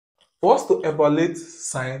For us to evaluate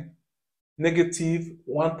sine negative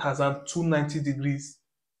 1290 degrees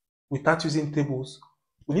without using tables,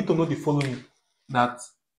 we need to know the following: that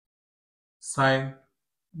sine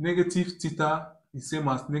negative theta is same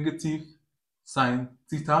as negative sine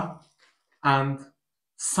theta, and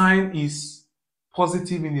sine is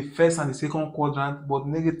positive in the first and the second quadrant, but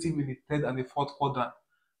negative in the third and the fourth quadrant.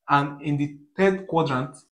 And in the third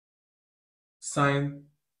quadrant, sine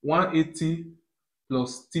 180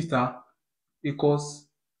 plus theta equals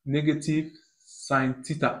negative sine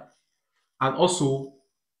theta. And also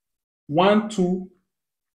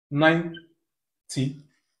 1290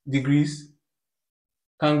 degrees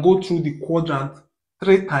can go through the quadrant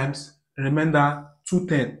 3 times, remainder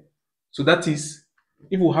 210. So that is,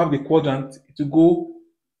 if we have the quadrant, it will go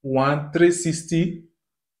 1, 360,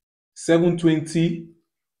 720,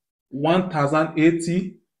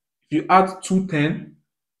 1080. If you add 210,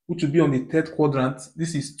 which will be on the third quadrant,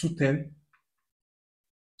 this is 210.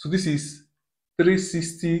 So this is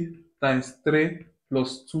 360 times 3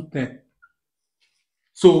 plus 210.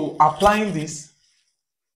 So applying this,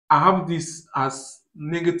 I have this as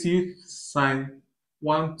negative sine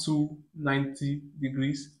 1290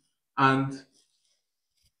 degrees, and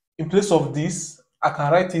in place of this, I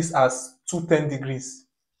can write this as 210 degrees.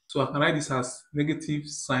 So I can write this as negative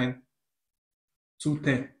sine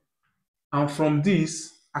 210. And from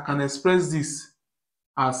this, I can express this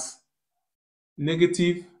as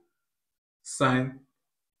negative sine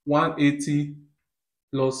 180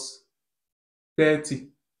 plus 30,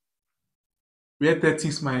 where 30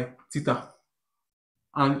 is my theta.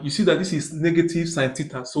 And you see that this is negative sine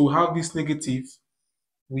theta. So we have this negative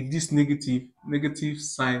with this negative, negative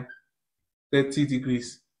sine 30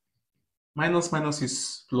 degrees. Minus minus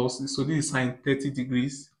is plus, so this is sine 30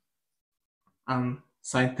 degrees, and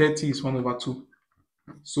sine 30 is 1/2.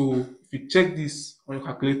 So if you check this on your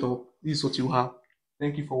calculator, this is what you have.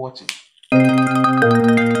 Thank you for watching.